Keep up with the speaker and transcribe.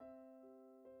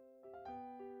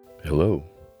Hello,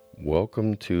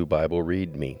 welcome to Bible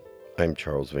Read Me. I'm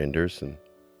Charles Van Deursen.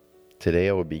 Today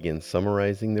I will begin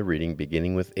summarizing the reading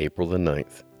beginning with April the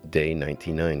 9th, day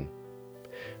 99.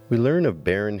 We learn of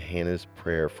barren Hannah's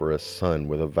prayer for a son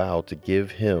with a vow to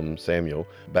give him, Samuel,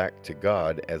 back to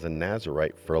God as a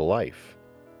Nazirite for life.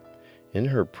 In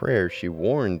her prayer, she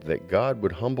warned that God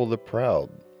would humble the proud.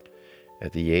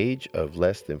 At the age of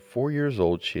less than 4 years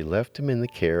old, she left him in the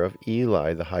care of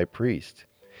Eli the high priest.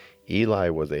 Eli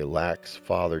was a lax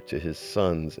father to his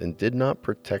sons and did not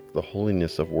protect the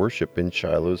holiness of worship in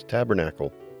Shiloh's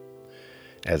tabernacle.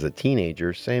 As a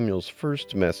teenager, Samuel's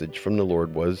first message from the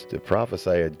Lord was to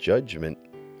prophesy a judgment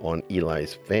on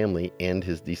Eli's family and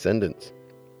his descendants.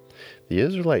 The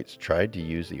Israelites tried to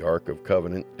use the Ark of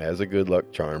Covenant as a good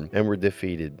luck charm and were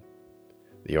defeated.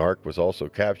 The Ark was also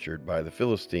captured by the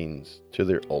Philistines to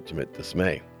their ultimate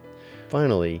dismay.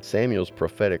 Finally, Samuel's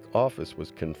prophetic office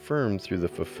was confirmed through the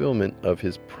fulfillment of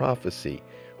his prophecy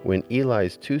when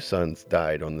Eli's two sons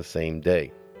died on the same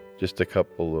day. Just a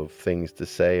couple of things to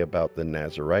say about the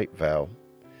Nazirite vow.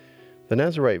 The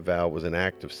Nazirite vow was an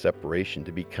act of separation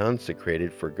to be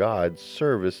consecrated for God's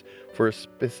service for a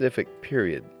specific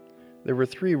period. There were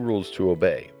 3 rules to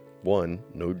obey. 1,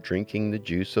 no drinking the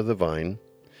juice of the vine.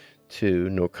 2,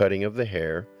 no cutting of the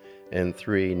hair. And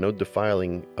 3, no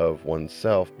defiling of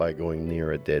oneself by going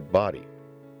near a dead body.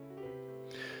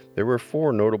 There were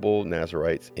 4 notable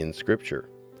Nazirites in Scripture.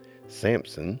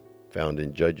 Samson, found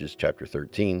in Judges chapter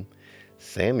 13,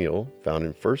 Samuel, found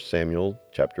in 1 Samuel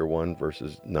chapter 1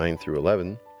 verses 9 through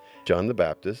 11, John the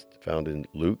Baptist, found in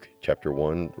Luke chapter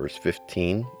 1 verse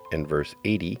 15 and verse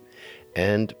 80,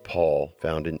 and Paul,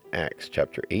 found in Acts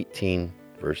chapter 18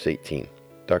 verse 18.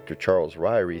 Dr. Charles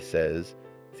Ryrie says,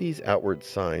 these outward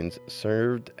signs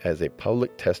served as a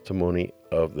public testimony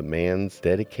of the man's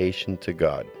dedication to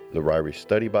God. The Ryrie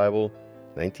Study Bible,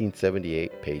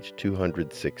 1978, page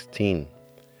 216.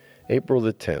 April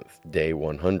the 10th, day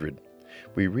 100.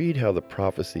 We read how the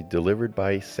prophecy delivered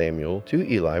by Samuel to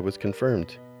Eli was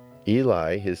confirmed.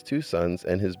 Eli, his 2 sons,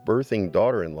 and his birthing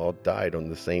daughter-in-law died on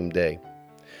the same day.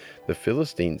 The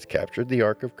Philistines captured the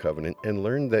Ark of Covenant and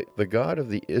learned that the God of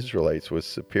the Israelites was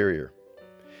superior.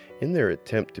 In their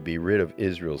attempt to be rid of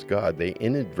Israel's God, they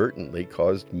inadvertently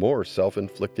caused more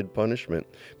self-inflicted punishment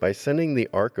by sending the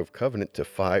Ark of Covenant to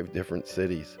 5 different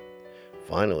cities.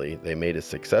 Finally, they made a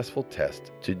successful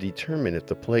test to determine if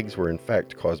the plagues were in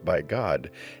fact caused by God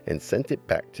and sent it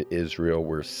back to Israel,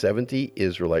 where 70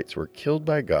 Israelites were killed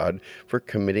by God for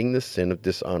committing the sin of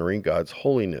dishonoring God's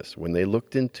holiness when they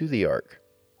looked into the ark.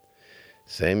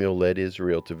 Samuel led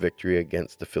Israel to victory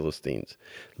against the Philistines.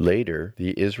 Later,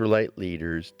 the Israelite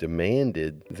leaders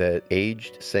demanded that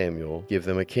aged Samuel give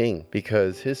them a king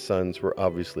because his sons were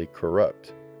obviously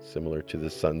corrupt, similar to the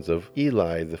sons of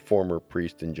Eli, the former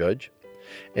priest and judge.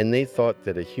 And they thought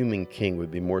that a human king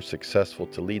would be more successful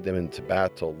to lead them into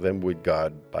battle than would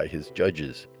God by his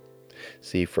judges.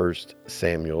 See 1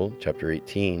 Samuel chapter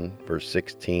 18, verse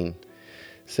 16.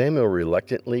 Samuel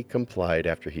reluctantly complied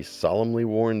after he solemnly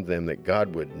warned them that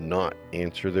God would not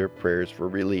answer their prayers for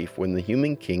relief when the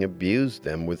human king abused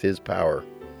them with his power.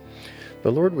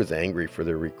 The Lord was angry for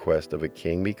their request of a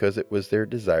king because it was their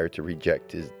desire to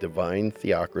reject his divine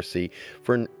theocracy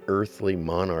for an earthly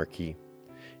monarchy.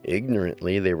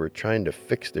 Ignorantly, they were trying to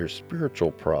fix their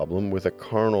spiritual problem with a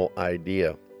carnal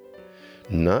idea.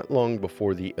 Not long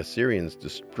before the Assyrians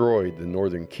destroyed the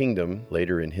northern kingdom,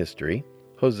 later in history,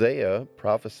 Hosea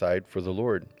prophesied for the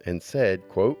Lord and said,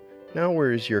 quote, now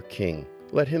where is your king?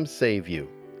 Let him save you,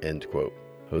 end quote.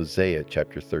 Hosea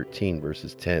chapter 13,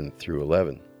 verses 10 through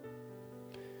 11.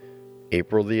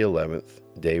 April the 11th,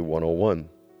 day 101.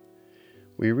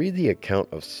 We read the account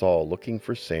of Saul looking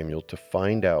for Samuel to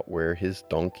find out where his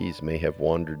donkeys may have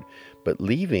wandered, but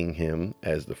leaving him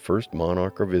as the first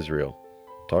monarch of Israel.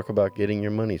 Talk about getting your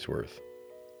money's worth.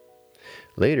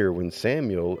 Later, when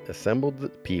Samuel assembled the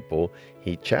people,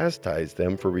 he chastised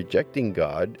them for rejecting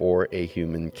God or a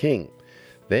human king.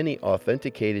 Then he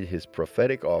authenticated his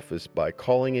prophetic office by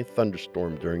calling a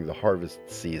thunderstorm during the harvest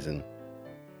season.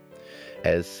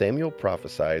 As Samuel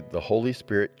prophesied, the Holy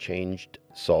Spirit changed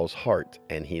Saul's heart,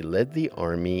 and he led the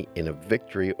army in a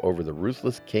victory over the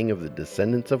ruthless king of the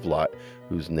descendants of Lot,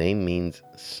 whose name means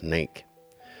snake.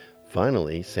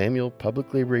 Finally, Samuel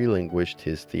publicly relinquished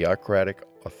his theocratic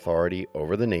authority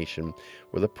over the nation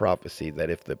with a prophecy that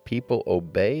if the people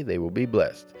obey, they will be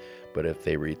blessed. But if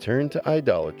they return to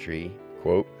idolatry,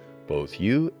 quote, both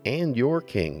you and your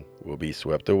king will be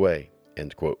swept away,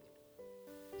 end quote.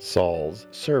 Saul's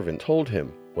servant told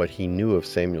him what he knew of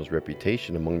Samuel's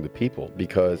reputation among the people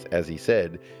because, as he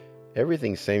said,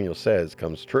 everything Samuel says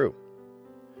comes true.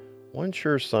 One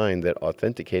sure sign that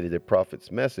authenticated a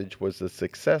prophet's message was the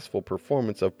successful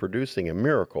performance of producing a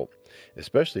miracle,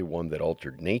 especially one that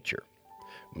altered nature.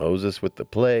 Moses with the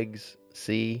plagues,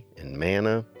 sea and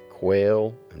manna,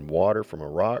 quail and water from a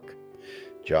rock,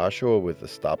 Joshua with the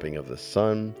stopping of the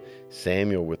sun,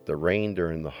 Samuel with the rain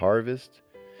during the harvest,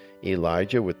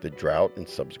 Elijah with the drought and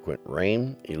subsequent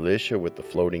rain, Elisha with the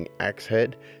floating axe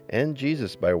head, and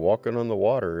Jesus by walking on the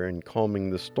water and calming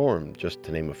the storm, just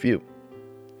to name a few.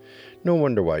 No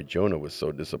wonder why Jonah was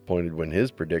so disappointed when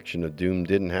his prediction of doom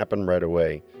didn't happen right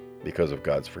away, because of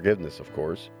God's forgiveness, of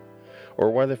course, or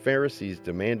why the Pharisees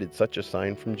demanded such a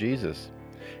sign from Jesus,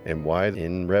 and why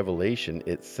in Revelation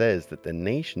it says that the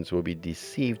nations will be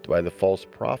deceived by the false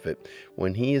prophet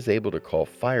when he is able to call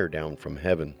fire down from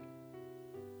heaven.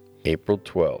 April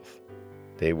 12th,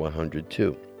 day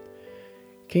 102.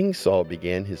 King Saul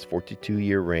began his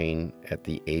 42-year reign at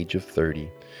the age of 30.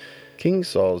 King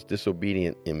Saul's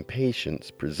disobedient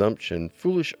impatience, presumption,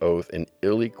 foolish oath, and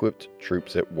ill-equipped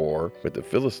troops at war with the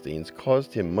Philistines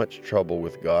caused him much trouble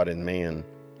with God and man.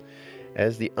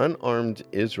 As the unarmed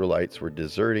Israelites were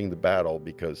deserting the battle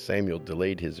because Samuel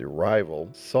delayed his arrival,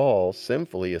 Saul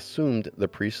sinfully assumed the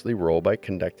priestly role by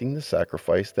conducting the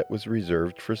sacrifice that was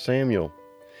reserved for Samuel.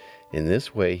 In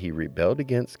this way, he rebelled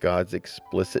against God's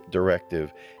explicit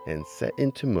directive and set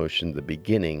into motion the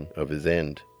beginning of his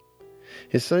end.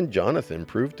 His son Jonathan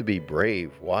proved to be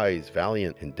brave, wise,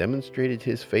 valiant, and demonstrated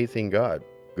his faith in God,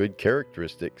 good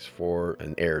characteristics for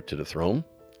an heir to the throne.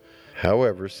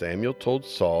 However, Samuel told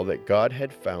Saul that God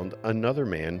had found another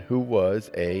man who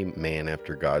was a man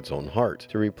after God's own heart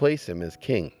to replace him as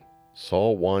king.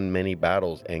 Saul won many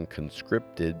battles and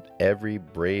conscripted every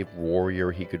brave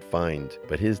warrior he could find,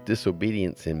 but his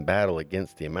disobedience in battle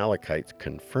against the Amalekites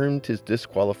confirmed his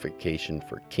disqualification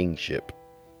for kingship.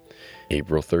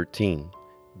 April 13,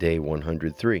 day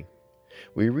 103.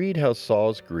 We read how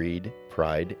Saul's greed,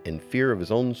 pride, and fear of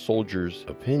his own soldiers'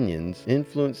 opinions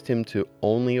influenced him to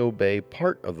only obey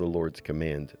part of the Lord's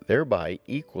command, thereby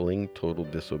equaling total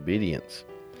disobedience.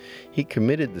 He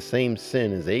committed the same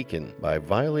sin as Achan by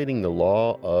violating the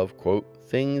law of, quote,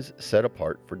 things set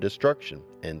apart for destruction,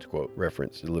 end quote,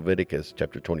 reference to Leviticus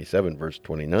chapter 27, verse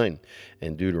 29,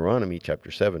 and Deuteronomy chapter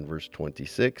 7, verse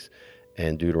 26,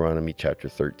 and Deuteronomy chapter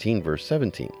 13, verse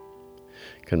 17.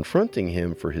 Confronting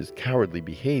him for his cowardly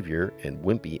behavior and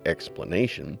wimpy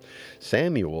explanation,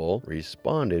 Samuel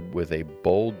responded with a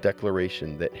bold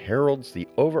declaration that heralds the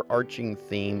overarching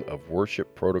theme of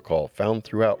worship protocol found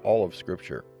throughout all of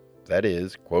Scripture. That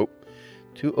is, quote,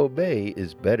 to obey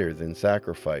is better than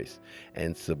sacrifice,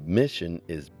 and submission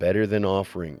is better than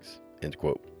offerings, end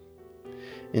quote.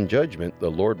 In judgment,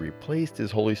 the Lord replaced his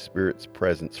Holy Spirit's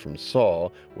presence from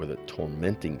Saul with a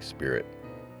tormenting spirit.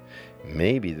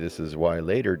 Maybe this is why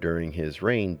later during his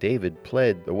reign, David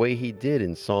pled the way he did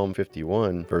in Psalm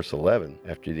 51, verse 11,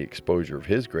 after the exposure of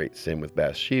his great sin with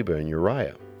Bathsheba and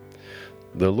Uriah.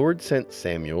 The Lord sent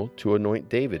Samuel to anoint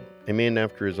David, a man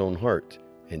after his own heart,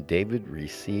 and David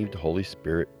received Holy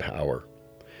Spirit power.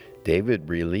 David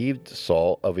relieved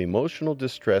Saul of emotional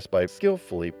distress by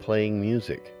skillfully playing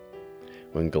music.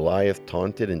 When Goliath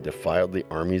taunted and defiled the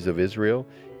armies of Israel,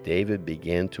 David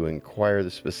began to inquire the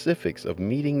specifics of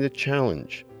meeting the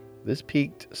challenge. This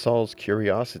piqued Saul's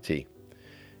curiosity.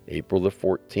 April the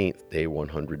 14th, day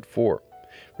 104.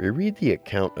 We read the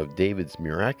account of David's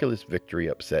miraculous victory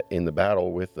upset in the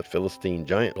battle with the Philistine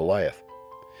giant Goliath.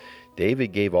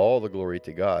 David gave all the glory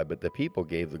to God, but the people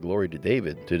gave the glory to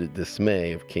David to the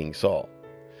dismay of King Saul.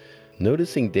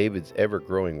 Noticing David's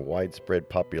ever-growing widespread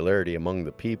popularity among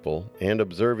the people, and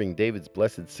observing David's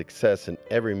blessed success in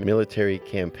every military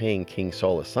campaign King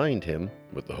Saul assigned him,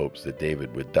 with the hopes that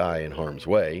David would die in harm's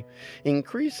way,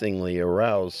 increasingly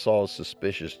aroused Saul's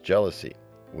suspicious jealousy.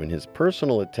 When his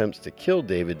personal attempts to kill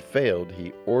David failed,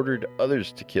 he ordered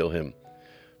others to kill him,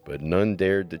 but none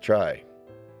dared to try.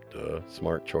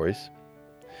 Smart choice.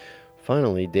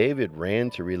 Finally, David ran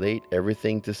to relate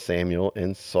everything to Samuel,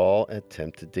 and Saul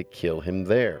attempted to kill him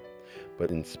there.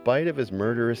 But in spite of his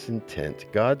murderous intent,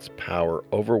 God's power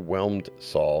overwhelmed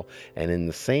Saul, and in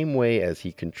the same way as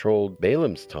he controlled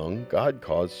Balaam's tongue, God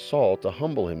caused Saul to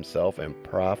humble himself and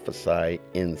prophesy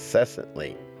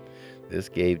incessantly. This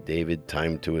gave David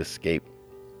time to escape.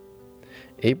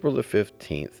 April the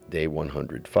 15th, day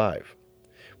 105.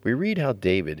 We read how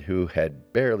David, who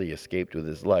had barely escaped with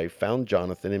his life, found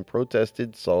Jonathan and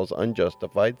protested Saul's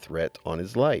unjustified threat on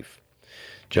his life.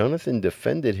 Jonathan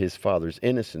defended his father's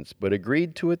innocence, but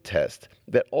agreed to a test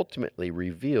that ultimately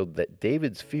revealed that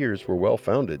David's fears were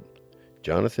well-founded.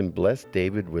 Jonathan blessed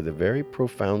David with a very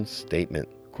profound statement,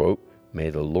 quote, "May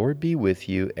the Lord be with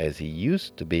you as he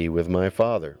used to be with my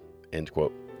father," end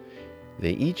quote.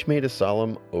 They each made a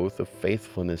solemn oath of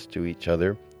faithfulness to each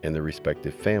other and their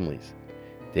respective families.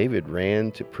 David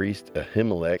ran to priest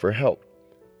Ahimelech for help,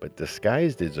 but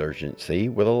disguised his urgency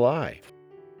with a lie.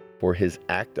 For his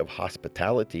act of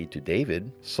hospitality to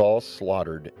David, Saul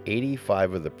slaughtered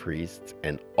 85 of the priests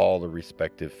and all the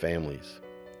respective families.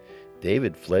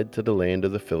 David fled to the land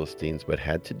of the Philistines, but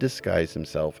had to disguise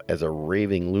himself as a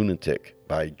raving lunatic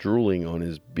by drooling on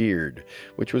his beard,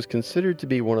 which was considered to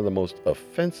be one of the most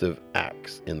offensive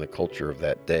acts in the culture of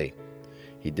that day.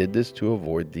 He did this to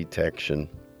avoid detection.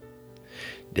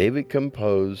 David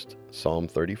composed Psalm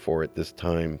 34 at this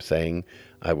time, saying,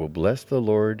 "I will bless the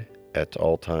Lord at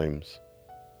all times."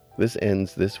 This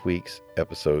ends this week's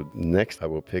episode. Next, I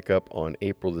will pick up on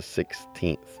April the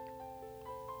 16th.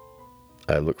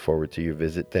 I look forward to your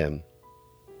visit then.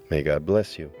 May God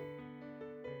bless you.